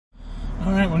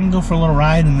we're gonna go for a little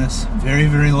ride in this very,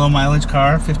 very low mileage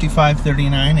car,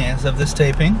 5539 as of this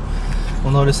taping.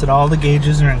 We'll notice that all the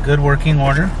gauges are in good working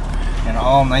order and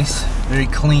all nice, very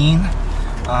clean.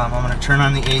 I'm gonna turn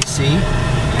on the AC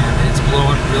and it's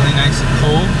blowing really nice and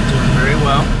cold, doing very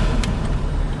well.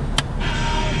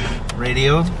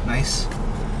 Radio, nice,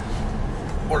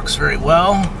 works very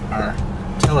well. Our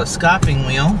telescoping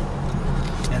wheel,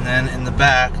 and then in the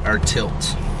back, our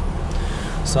tilt.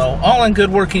 So all in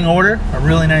good working order. A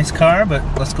really nice car, but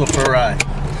let's go for a ride.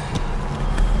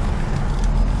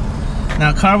 Now,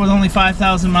 a car with only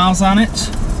 5,000 miles on it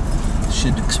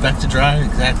should expect to drive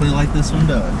exactly like this one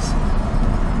does.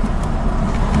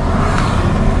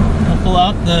 We'll pull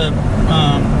out. The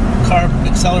car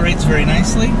accelerates very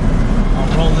nicely.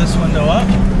 I'll roll this window up.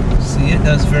 See, it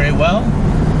does very well.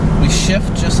 We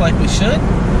shift just like we should.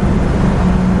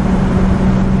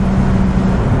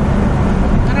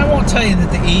 And I won't tell you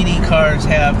that the 80 cars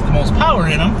have the most power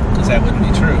in them, because that wouldn't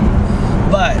be true.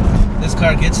 But this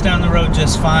car gets down the road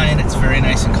just fine. It's very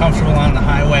nice and comfortable on the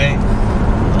highway.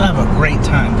 We'll have a great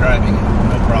time driving it,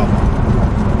 no problem.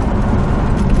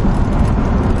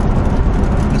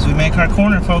 As we make our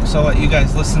corner, folks, I'll let you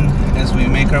guys listen as we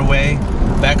make our way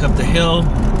back up the hill.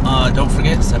 Don't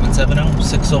forget,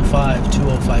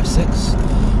 770-605-2056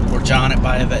 or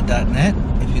john@buyavette.net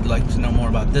if you'd like to know more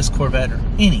about this Corvette or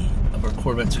any of our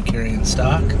Corvettes we carry in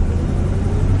stock.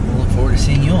 We'll look forward to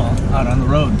seeing you all out on the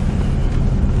road.